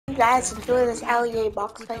guys enjoy this Ali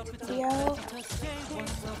box fight video.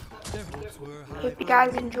 If you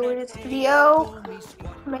guys enjoyed this video,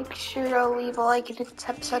 make sure to leave a like and hit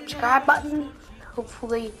the subscribe button.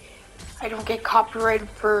 Hopefully I don't get copyrighted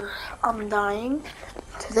for dying.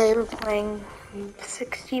 Today we're playing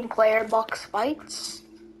 16 player box fights.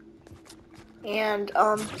 And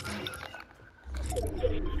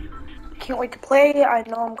can't wait to play. I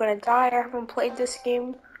know I'm gonna die. I haven't played this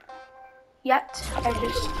game yet.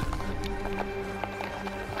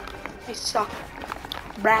 I suck.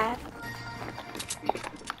 Brad.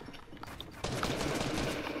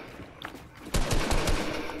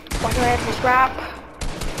 Why do I have this rap?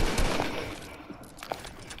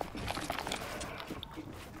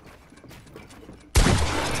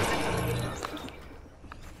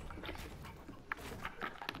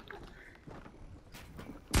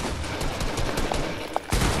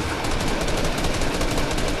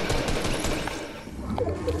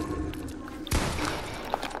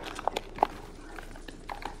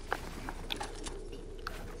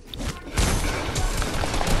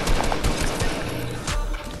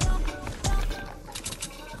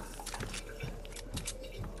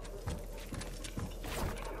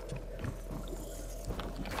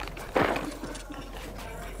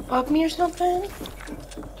 Above me or something?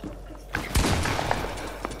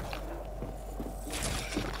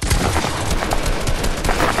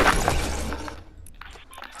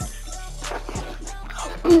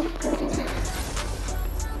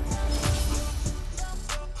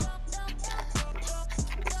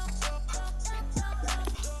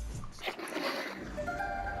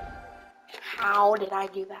 How did I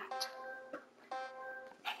do that?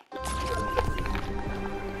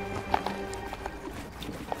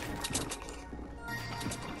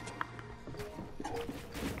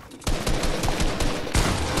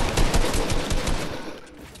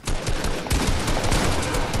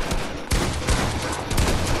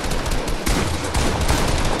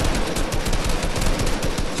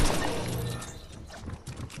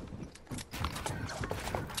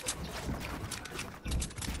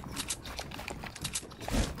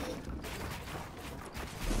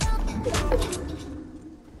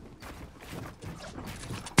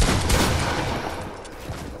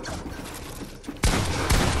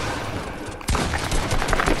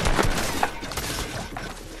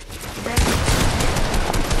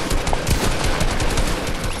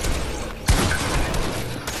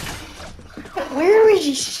 Where is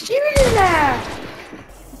he shooting at?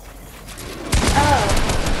 Oh.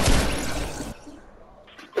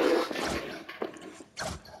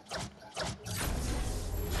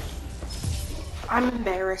 I'm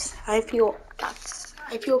embarrassed. I feel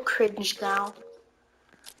cringe now.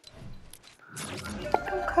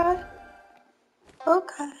 Okay.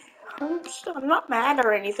 Okay. I'm not mad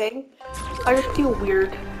or anything. I just feel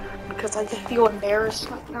weird because I just feel embarrassed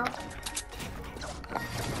right now.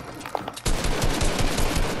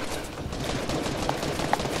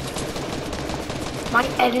 My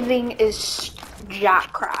editing is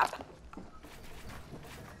jack crap.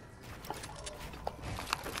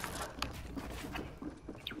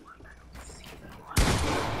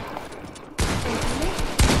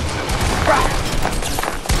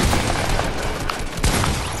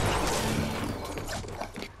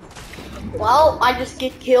 Well, I just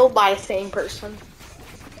get killed by the same person.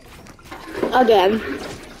 Again.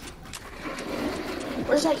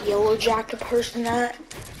 Where's that yellow jacket person at?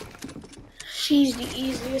 She's the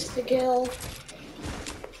easiest to kill.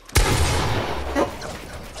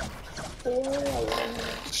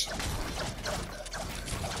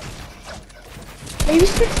 Maybe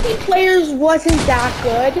 16 players wasn't that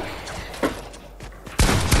good.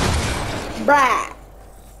 Brad.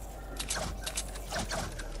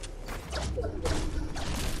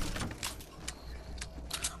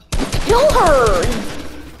 Kill her!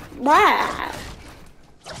 Brad.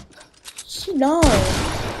 She knows.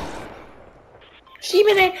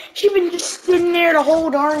 She been just sitting there the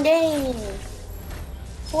whole darn game.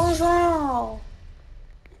 What's wrong?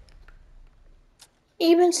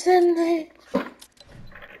 Even sitting there.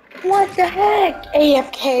 What the heck,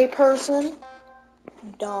 AFK person?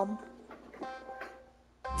 Dumb.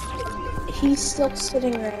 He's still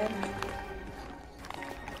sitting there.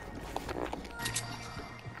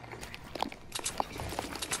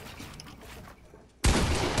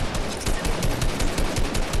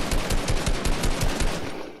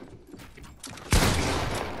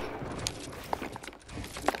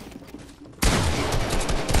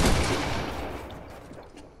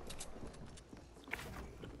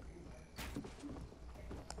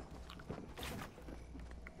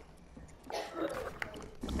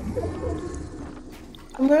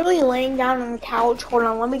 I'm literally laying down on the couch. Hold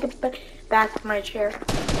on, let me get back to my chair.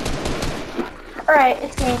 Alright,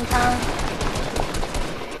 it's game time.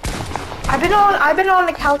 I've been on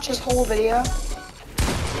the couch this whole video.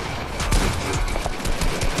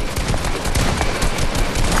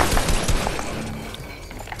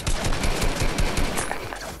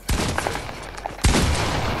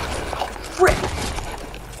 Frick.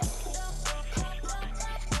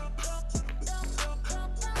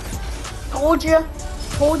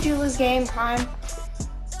 Told you it was game time.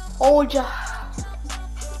 Told ya.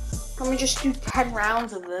 Let me just do 10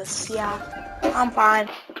 rounds of this. Yeah, I'm fine.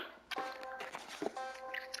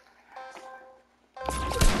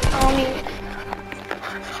 I mean,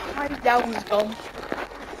 that was dumb.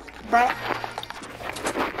 But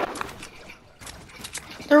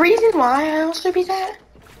the reason why I also be that.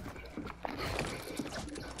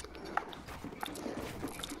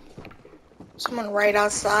 Someone right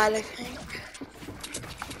outside, I think.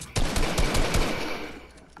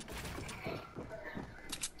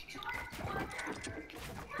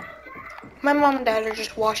 My mom and dad are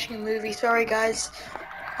just watching a movie. Sorry, guys.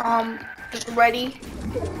 Just waiting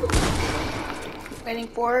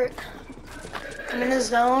for it. I'm in a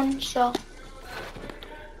zone, so.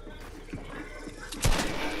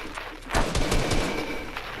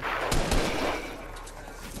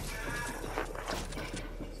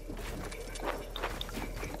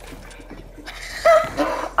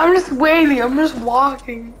 I'm just waiting. I'm just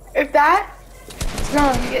walking. If that, it's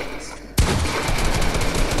not it.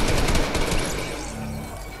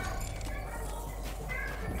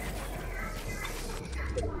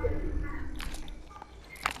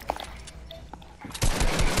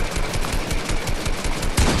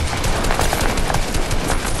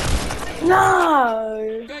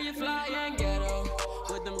 No.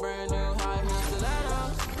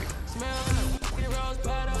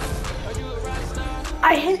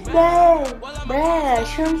 I hit that. Bruh, I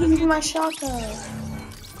shouldn't be using my shotgun.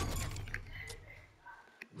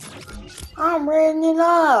 I'm reading it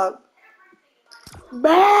up.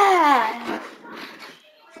 Bruh.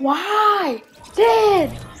 Why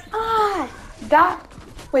did I die?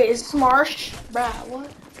 Wait, is this Marsh? Bruh, what?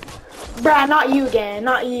 Bruh, not you again.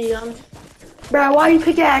 Not you. Bruh, why you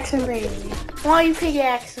pickaxing me? Why you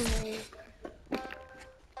pickaxing me?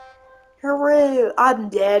 You're rude. I'm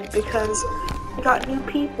dead because I got new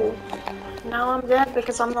people. Now I'm dead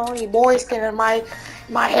because I'm the only boy skin and my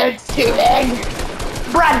head's too big.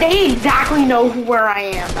 Bruh, they exactly know where I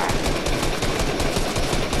am.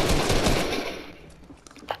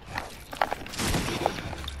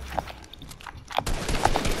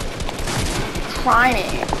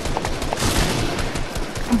 Trying.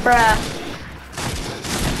 Bruh.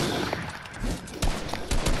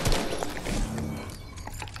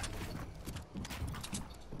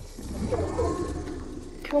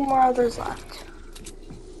 Two more others left.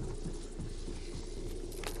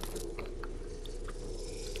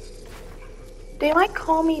 They might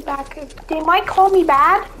call me back. They might call me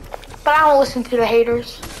bad, but I don't listen to the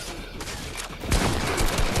haters.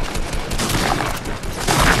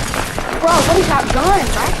 Bro, what is that gun,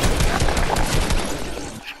 right?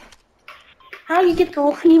 How do you get the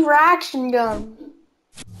lever action gun?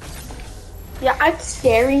 Yeah, it's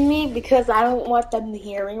scaring me because I don't want them to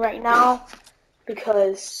hear me right now.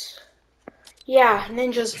 Because, yeah,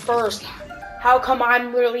 ninjas first. How come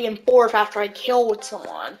I'm literally in fourth after I killed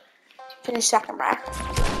someone? Finish second, right?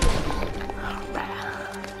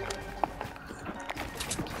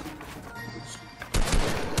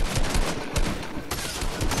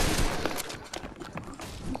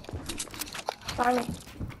 Sorry.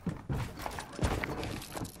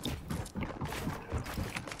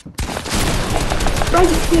 Right,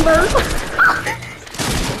 steamers.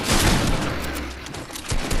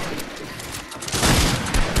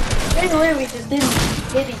 They literally just didn't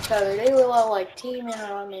hit each other. They were all like teaming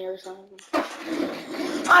on me or something.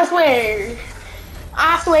 I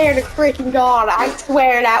swear to freaking God, I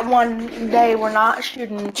swear that one day we're not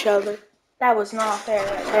shooting each other. That was not fair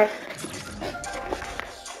right there.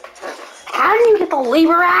 How did you get the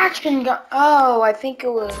lever action gun? Oh, I think it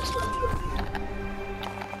was.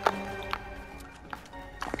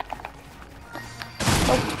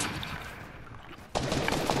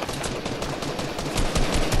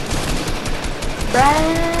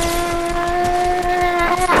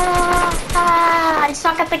 I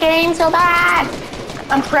suck at the game so bad.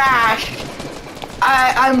 I'm trash.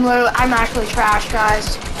 I'm actually trash,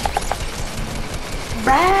 guys.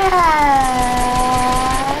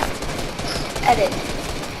 Edit.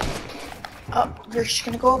 Oh, you're just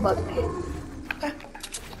gonna go above me. Okay.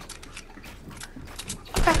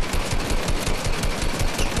 Okay.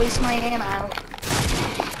 Just waste my ammo.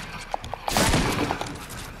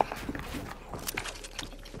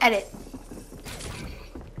 Edit.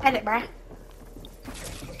 Edit, bruh.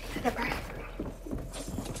 Edit, bruh.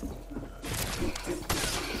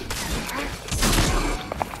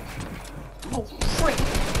 Oh, freak.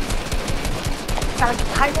 Gotta get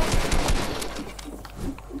tighter.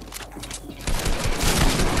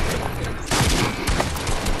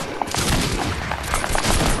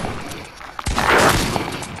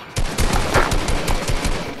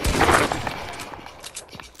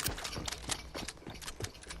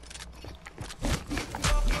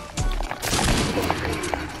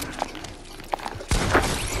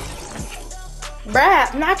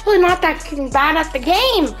 Bruh, I'm actually not that bad at the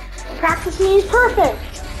game. Practice means perfect.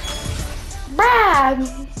 Bruh,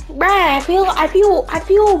 I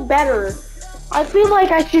feel better. I feel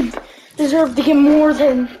like I should deserve to get more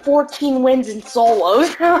than 14 wins in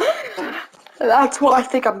solos. That's what I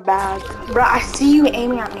think I'm bad. Bruh, I see you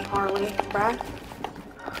aiming at me, Harley. Bruh.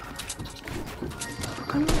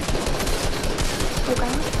 Okay.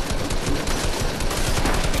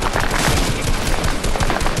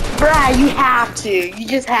 Bruh, you have to. You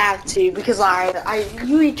just have to because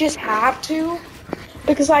you just have to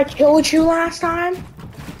because I killed you last time.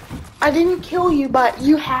 I didn't kill you, but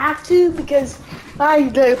you have to because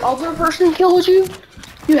the other person killed you.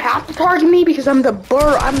 You have to target me because I'm the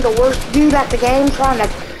worst dude at the game trying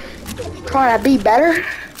to be better.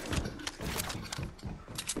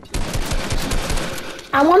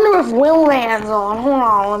 I wonder if Will Man's on. Hold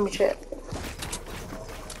on, let me check.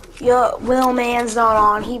 Yo, Will Man's not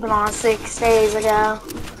on. He been on 6 days ago.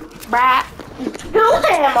 Bruh. Kill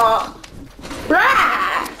him!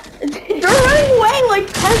 Bruh! They're running away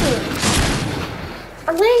like peasants.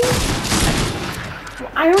 Are they?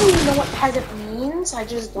 I don't even know what peasant means. I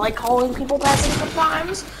just like calling people peasants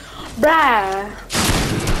sometimes. Bruh.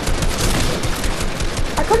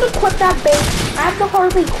 I could equip that base. I have the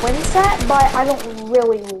Harley Quinn set, but I don't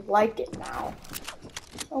really like it now.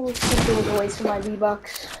 I was thinking it was a waste of my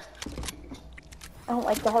V-Bucks. I don't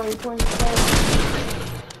like the Harley Quinn set.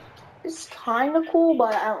 It's kind of cool,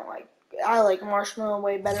 but I like Marshmallow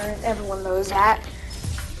way better, and everyone knows that.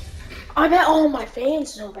 I bet all my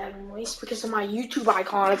fans know that anyways because of my YouTube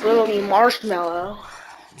icon. It's literally Marshmallow.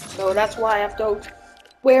 So that's why I have to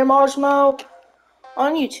wear Marshmallow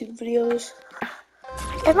on YouTube videos.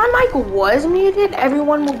 If my mic was muted,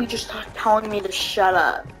 everyone will be just telling me to shut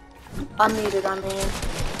up. Unmuted, I mean.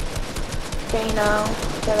 They know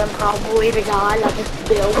that I'm probably the guy that just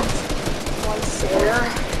builds once there.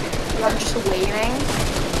 And I'm just waiting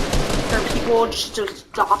for people just to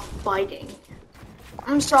stop fighting.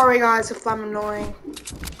 I'm sorry guys if I'm annoying.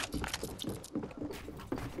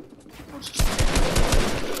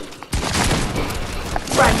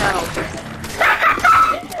 Right now.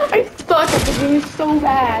 I suck at the game so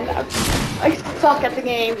bad. I suck at the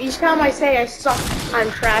game. Each time I say I suck, I'm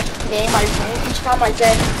trash at the game, I win. Each time I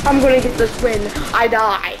say I'm gonna get this win, I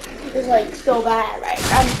die. It's like so bad, right?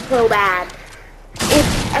 I'm so bad.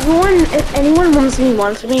 If anyone wants me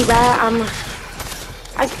bad,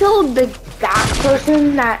 I feel the that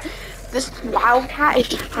person that this wildcat is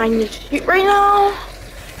trying to shoot right now.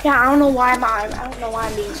 Yeah, I don't know why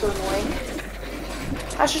I'm being so annoying.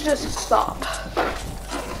 I should just stop.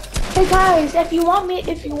 Hey guys, if you want me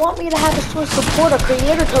to have a source support a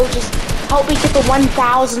creator code, just help me get the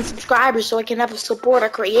 1,000 subscribers so I can have a support a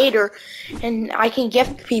creator and I can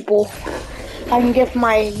gift people. I can gift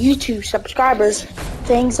my YouTube subscribers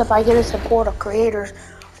things if I get a support a creators.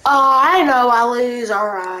 I know I lose,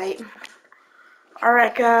 alright.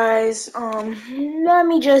 Alright guys, let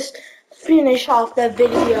me just finish off the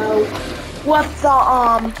video with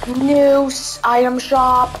the new item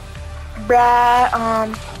shop.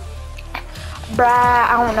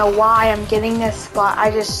 I don't know why I'm getting this, but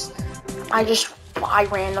I just buy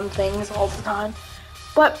random things all the time.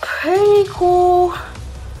 But pretty cool.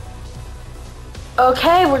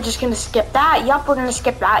 Okay, we're just gonna skip that. Yup, we're gonna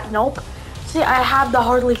skip that. Nope. See, I have the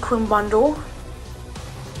Harley Quinn bundle.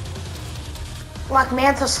 Black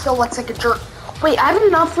Manta still looks like a jerk. Wait, I have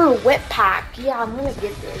enough for a whip pack. Yeah, I'm gonna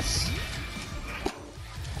get this.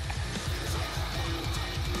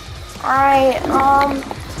 Alright,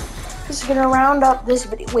 just gonna round up this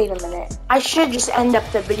video. Wait a minute. I should just end up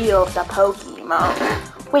the video of the Poki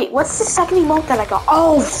emote. Wait, what's the second emote that I got?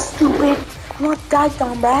 Oh, stupid. I'm not that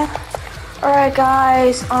dumb, bruh. Alright,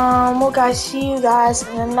 guys. We'll guys see you guys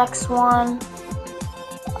in the next one.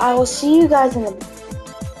 I will see you guys in the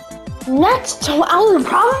next. I will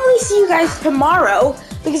probably see you guys tomorrow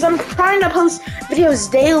because I'm trying to post videos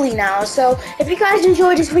daily now. So if you guys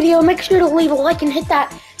enjoyed this video, make sure to leave a like and hit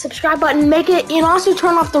that subscribe button. Make it and also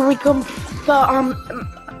turn off the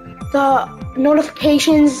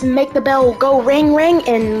notifications, make the bell go ring ring,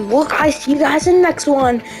 and we'll see you guys in the next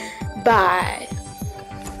one. Bye.